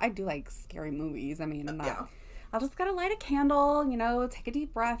like scary movies. I mean, I'll just gotta light a candle, take a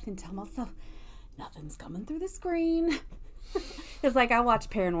deep breath and tell myself nothing's coming through the screen. It's like I watch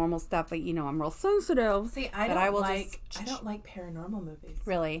paranormal stuff, but I'm real sensitive. See, I don't like paranormal movies.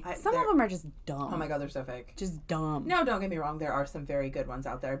 Really? Some of them are just dumb. Oh my God, they're so fake. Just dumb. No, don't get me wrong. There are some very good ones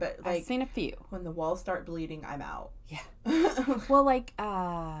out there, but, like, I've seen a few. When the walls start bleeding, I'm out. Yeah. Well, like,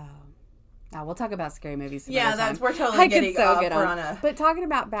 we'll talk about scary movies. We're totally getting off. We're on a... But talking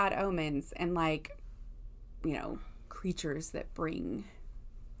about bad omens and, like, creatures that bring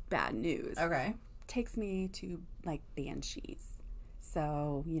bad news. Okay. Takes me to, like, banshees.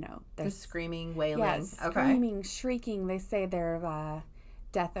 So, there's screaming, wailing. Yes, screaming, shrieking. They say they're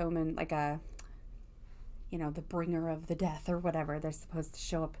death omen, like the bringer of the death or whatever. They're supposed to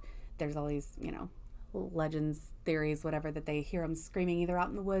show up. There's all these, legends, theories, whatever, that they hear them screaming either out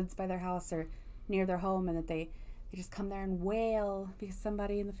in the woods by their house or near their home, and that they just come there and wail because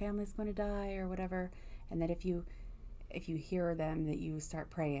somebody in the family's going to die or whatever. And that if you hear them, that you start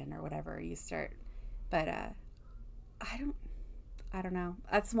praying or whatever. But I don't know.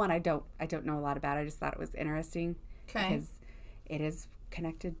 That's one I don't know a lot about. I just thought it was interesting. Okay. Because it is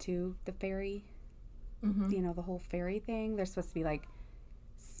connected to the fairy, you know, the whole fairy thing. They're supposed to be like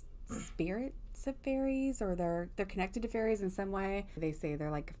spirits of fairies, or they're connected to fairies in some way. They say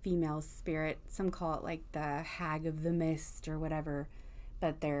they're like a female spirit. Some call it like the hag of the mist or whatever,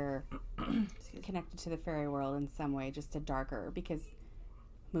 but they're connected to the fairy world in some way, just a darker, because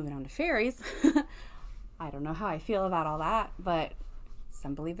moving on to fairies, I don't know how I feel about all that, but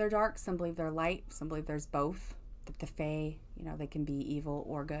some believe they're dark, some believe they're light, some believe there's both. That the fae, you know, they can be evil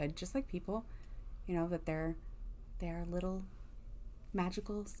or good, just like people, you know, that they're little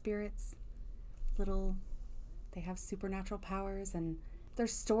magical spirits, they have supernatural powers. And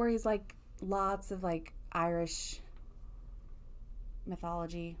there's stories, like lots of like Irish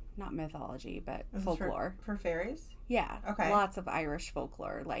mythology, not mythology, but folklore. For fairies? Yeah. Okay. Lots of Irish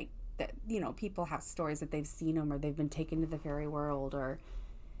folklore, like that, you know, people have stories that they've seen them, or they've been taken to the fairy world, or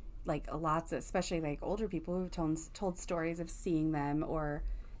like lots of, especially like older people who've told stories of seeing them, or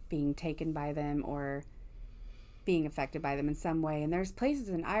being taken by them, or being affected by them in some way. And there's places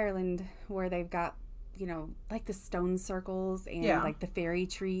in Ireland where they've got, you know, like the stone circles and like the fairy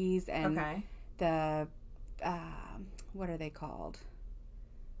trees and the what are they called?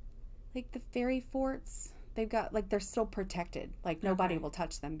 Like the fairy forts. They've got, like, they're still protected. Like, nobody will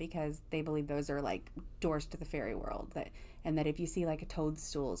touch them because they believe those are, like, doors to the fairy world. And that if you see, like, a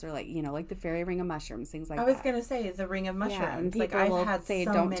toadstools, or, like, you know, like the fairy ring of mushrooms, things like that. I was going to say, it's a ring of mushrooms. Yeah, and people like, will say,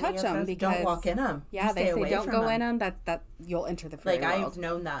 don't touch them because... Don't walk in them. Yeah, they say, don't go in them. That you'll enter the fairy world. Like, I've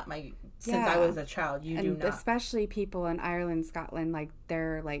known that since I was a child. You do not. Especially people in Ireland, Scotland, like,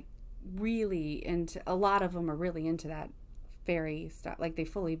 they're, like, really into... A lot of them are really into that fairy stuff. Like, they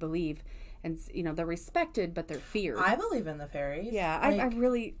fully believe... And, you know, they're respected, but they're feared. I believe in the fairies. Yeah, I'm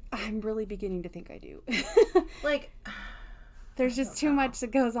really beginning to think I do. Like, there's just too much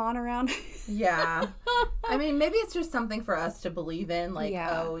that goes on around. Yeah. I mean, maybe it's just something for us to believe in, like,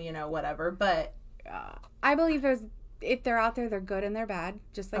 oh, you know, whatever. But I believe if they're out there, they're good and they're bad,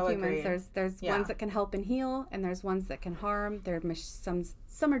 just like humans. Agreed. There's ones that can help and heal, and there's ones that can harm.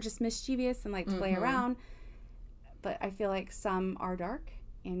 Some are just mischievous and like to play around. But I feel like some are dark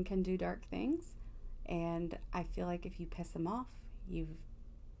and can do dark things, and I feel like if you piss them off, you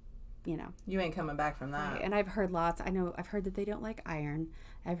know, you ain't coming back from that. Right. And I've heard I've heard that they don't like iron.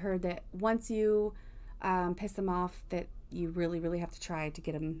 I've heard that once you piss them off, that you really, really have to try to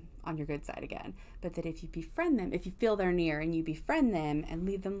get them on your good side again. But that if you befriend them, if you feel they're near and you befriend them and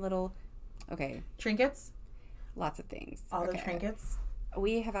leave them little, trinkets, lots of things. All the trinkets.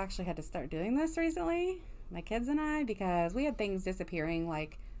 We have actually had to start doing this recently, my kids and I, because we had things disappearing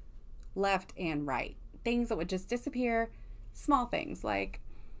like left and right. Things that would just disappear, small things like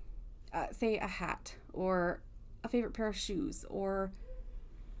say a hat or a favorite pair of shoes or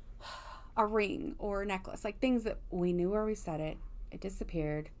a ring or a necklace, like things that we knew where we set it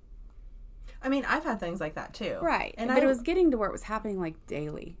disappeared. I mean, I've had things like that too. Right. But it was getting to where it was happening like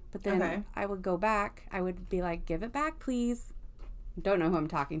daily. But then I would go back, I would be like, give it back, please. Don't know who I'm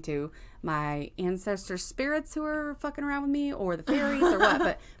talking to, my ancestor spirits who are fucking around with me, or the fairies, or what.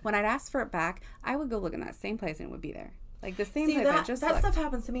 But when I'd ask for it back, I would go look in that same place and it would be there, like the same place I just looked. That stuff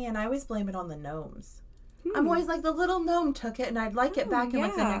happens to me, and I always blame it on the gnomes. I'm always like, the little gnome took it, and I'd like it back, and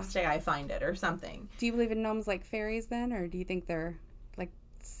like the next day I find it or something. Do you believe in gnomes like fairies then, or do you think they're like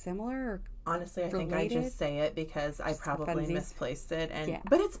similar or honestly, I related? think I just say it because I probably misplaced it, and yeah.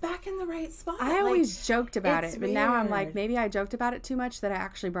 But it's back in the right spot. I always joked about it, but weird. Now I'm like, maybe I joked about it too much that I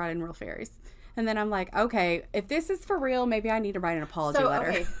actually brought in real fairies. And then I'm like, okay, if this is for real, maybe I need to write an apology letter.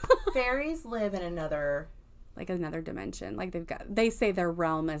 Okay. Fairies live in another dimension. Like they say their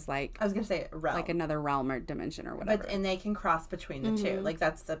realm is like, I was gonna say realm, like another realm or dimension or whatever. And they can cross between the two. Like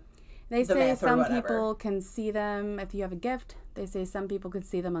that's They say some people can see them if you have a gift. They say some people could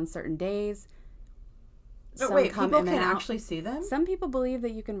see them on certain days. But wait, people can actually see them? Some people believe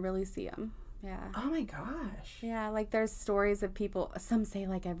that you can really see them. Yeah. Oh my gosh. Yeah, like there's stories of people, some say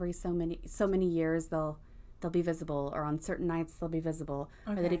like every so many years they'll be visible, or on certain nights they'll be visible.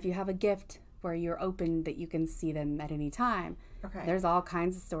 Okay. Or that if you have a gift where you're open, that you can see them at any time. Okay. There's all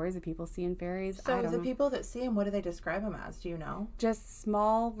kinds of stories of people seeing fairies. So the people that see them, what do they describe them as? Do you know? Just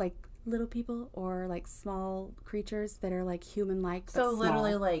small, like little people, or like small creatures that are like human-like. So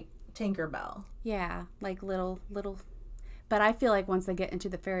literally like Tinkerbell. Yeah, like little. But I feel like once they get into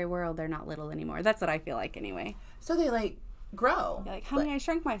the fairy world, they're not little anymore. That's what I feel like anyway. So they like grow. You're like, honey, I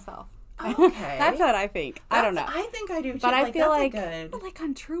shrunk myself. Okay. That's what I think. I don't know. I think I do too. But I feel like, good... like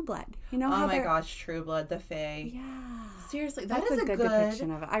on True Blood, you know? Oh my gosh, True Blood, the Fae. Yeah. Seriously, That's a good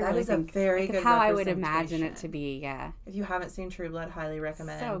depiction of it. I really think a very good how I would imagine it to be. Yeah. If you haven't seen True Blood, highly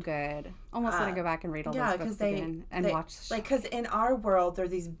recommend. So good. Almost want to go back and read all those books again and watch. Like, because in our world, they're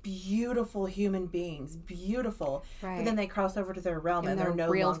these beautiful human beings, beautiful. Right. But then they cross over to their realm, and they're no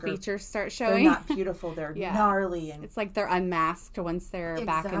real longer features start showing. They're not beautiful. They're gnarly, and it's like they're unmasked once they're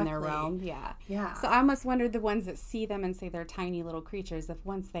back in their realm. Yeah. Yeah. So I almost wondered the ones that see them and say they're tiny little creatures. If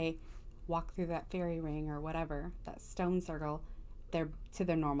once they walk through that fairy ring or whatever, that stone circle, they're to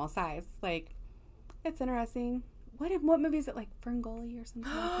their normal size. Like, it's interesting. What movie is it, like Ferngully or something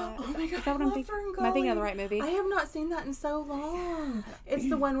like that? Oh my god, is that what I'm thinking? Am I thinking of the right movie? I have not seen that in so long. It's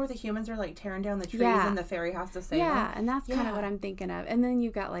the one where the humans are like tearing down the trees and the fairy has to save them. Yeah, and that's kind of what I'm thinking of. And then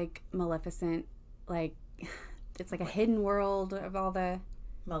you've got like Maleficent, like it's like a hidden world of all the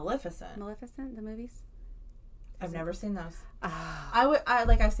Maleficent, the movies. I've never seen those.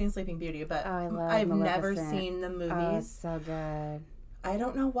 I've seen Sleeping Beauty, but I've never seen the movies. Oh, it's so good. I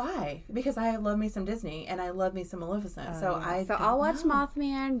don't know why. Because I love me some Disney and I love me some Maleficent. So I'll watch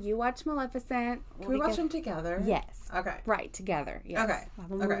Mothman, you watch Maleficent. Can we watch them together? Yes. Okay. Right, together. Yes. Okay.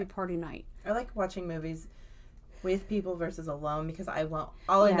 We'll have a movie party night. I like watching movies with people versus alone because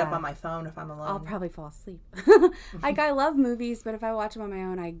I'll end up on my phone if I'm alone. I'll probably fall asleep. Like, I love movies, but if I watch them on my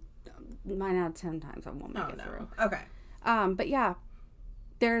own, 9 out of 10 times I won't make it through. Okay. But yeah,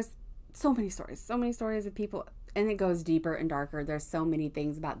 there's so many stories of people, and it goes deeper and darker. There's so many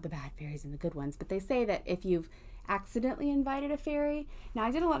things about the bad fairies and the good ones, but they say that if you've accidentally invited a fairy, now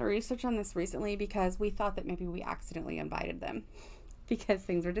I did a lot of research on this recently because we thought that maybe we accidentally invited them because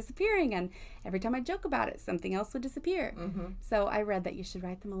things were disappearing, and every time I joke about it, something else would disappear. Mm-hmm. So I read that you should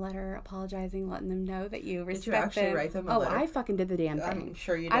write them a letter apologizing, letting them know that you respect them. Did you actually write them a letter? I fucking did the damn thing. I'm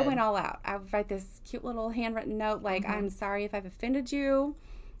sure you did. I went all out. I would write this cute little handwritten note like, I'm sorry if I've offended you.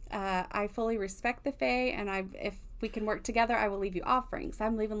 I fully respect the Fae, and if we can work together, I will leave you offerings.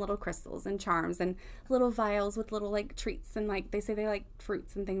 I'm leaving little crystals and charms and little vials with little like treats, and like they say they like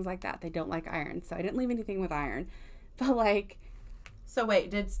fruits and things like that. They don't like iron, so I didn't leave anything with iron. But like, so wait,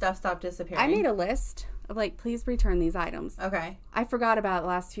 did stuff stop disappearing? I made a list of like, please return these items. Okay. I forgot about it the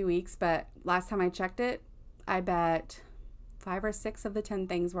last few weeks, but last time I checked it, I bet 5 or 6 of the 10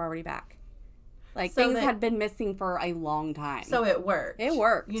 things were already back. Like, so things had been missing for a long time. So it worked. It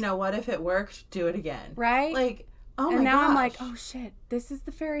worked. You know what? If it worked, do it again. Right? Like, oh my gosh. And now I'm like, oh shit, this is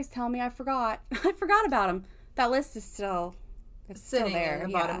the fairies telling me I forgot. I forgot about them. That list is still sitting there.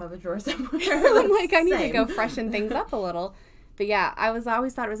 In the bottom of a drawer somewhere. I'm like, I need to go freshen things up a little. But yeah, I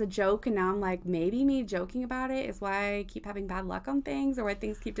always thought it was a joke, and now I'm like, maybe me joking about it is why I keep having bad luck on things, or why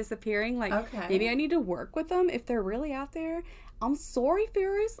things keep disappearing. Like, maybe I need to work with them if they're really out there. I'm sorry,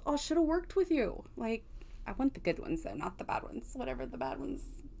 fairies. I should have worked with you. Like, I want the good ones, though, not the bad ones. Whatever the bad ones.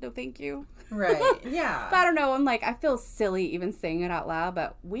 No, thank you. Right. Yeah. But I don't know. I'm like, I feel silly even saying it out loud,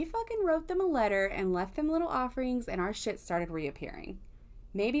 but we fucking wrote them a letter and left them little offerings, and our shit started reappearing.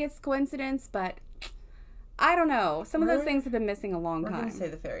 Maybe it's coincidence, but I don't know. Some of those things have been missing a long time. We're going to say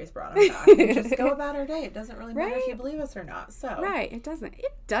the fairies brought them back. And just go about our day. It doesn't really matter if you believe us or not. So. Right. It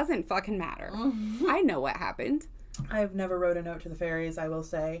doesn't fucking matter. Mm-hmm. I know what happened. I've never wrote a note to the fairies, I will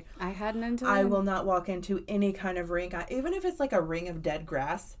say. I hadn't until I will not walk into any kind of ring. Even if it's like a ring of dead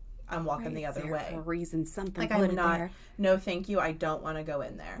grass, I'm walking the other way. For a reason, something. Like, I'm not, no thank you, I don't want to go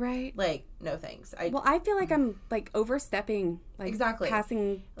in there. Right. Like, no thanks. I feel like I'm like overstepping. Like, exactly.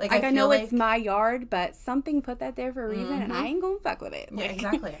 Passing. Like I know it's my yard, but something put that there for a reason, and I ain't gonna fuck with it. Like, yeah,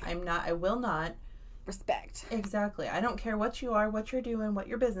 exactly. I will not. Respect. Exactly. I don't care what you are, what you're doing, what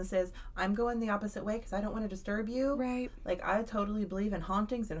your business is. I'm going the opposite way because I don't want to disturb you. Right. Like, I totally believe in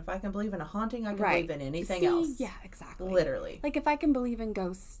hauntings, and if I can believe in a haunting, I can believe in anything else. Yeah, exactly. Literally. Like, if I can believe in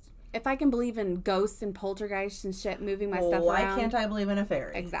ghosts and poltergeists and shit moving my stuff around. Why can't I believe in a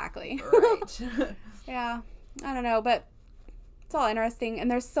fairy? Exactly. Right. Yeah. I don't know, but it's all interesting, and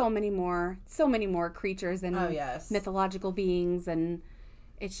there's so many more creatures and mythological beings, and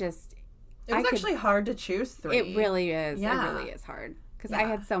it's just... It was actually hard to choose 3. It really is. Yeah. It really is hard. Because I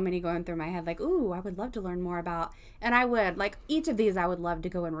had so many going through my head, like, ooh, I would love to learn more about. And I would. Like, each of these I would love to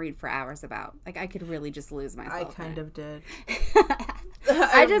go and read for hours about. Like, I could really just lose myself. I kind of did.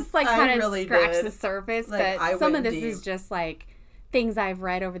 I just, like, kind of really scratched the surface. Like, but some of this is just, like, things I've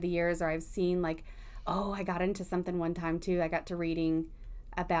read over the years or I've seen. Like, I got into something one time, too. I got to reading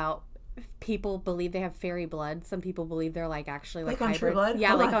about people believe they have fairy blood. Some people believe they're like actually like on hybrids. True Blood? Yeah,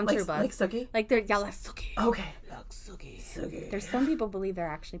 Hold like on. on True Blood. Like Sookie? Like they're like Sookie. Okay. Like Sookie. There's some people believe they're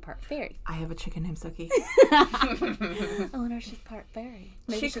actually part fairy. I have a chicken named Sookie. Oh no, she's part fairy.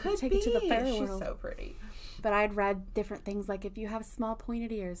 Maybe She could could take be. it to the fairy She's world. so pretty. But I'd read different things like if you have small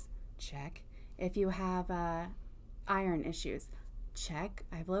pointed ears, check. If you have iron issues, check.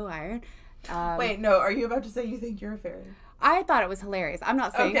 I have low iron. Wait, no. Are you about to say you think you're a fairy? I thought it was hilarious. I'm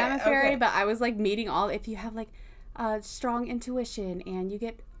not saying Okay, I'm a fairy, okay. but I was like meeting all. If you have like strong intuition and you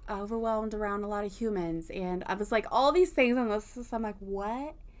get overwhelmed around a lot of humans, and I was like all these things on this. So I'm like,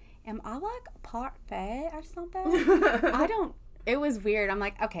 what? Am I like part fae or something? I don't. It was weird. I'm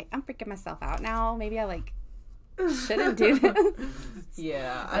like, okay, I'm freaking myself out now. Maybe I like shouldn't do this.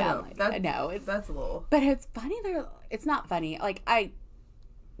 Yeah, I Yeah, know. like, That's, no, that's a little. But it's funny. It's not funny. Like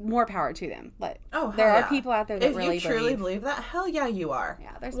more power to them. But Oh, there hell are yeah. people out there that if really you truly believe that, hell yeah, you are.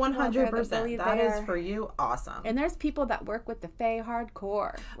 Yeah, there's people out there that 100%. believe That is they're- for you. Awesome. And there's people that work with the fae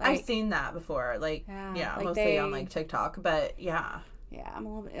hardcore. Like, I've seen that before. Like, Yeah, like mostly they- on like TikTok, but yeah. yeah, I'm a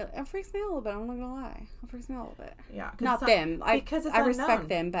little bit. It freaks me out a little bit. I'm not gonna lie. It freaks me out a little bit. Yeah. 'cause Not it's them. because it's I respect unknown.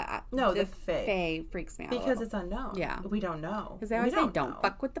 them, but No, the the fae. fae freaks me out. Because it's unknown. Yeah. We don't know. Because they always say, "Don't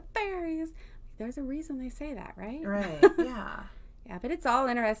fuck with the fairies." There's a reason they say that, right? Right. Yeah. Yeah, but it's all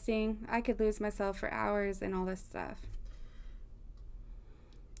interesting. I could lose myself for hours in all this stuff.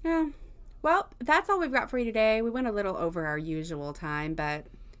 Yeah. Well, that's all we've got for you today. We went a little over our usual time, but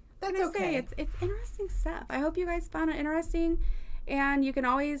That's like I say, okay. it's interesting stuff. I hope you guys found it interesting. And you can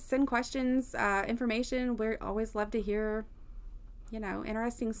always send questions, information. We always love to hear,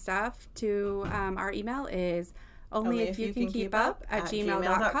 interesting stuff. To our email is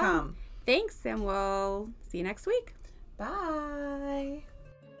onlyifyoucankeepup@gmail.com. Thanks, and we'll see you next week. Bye.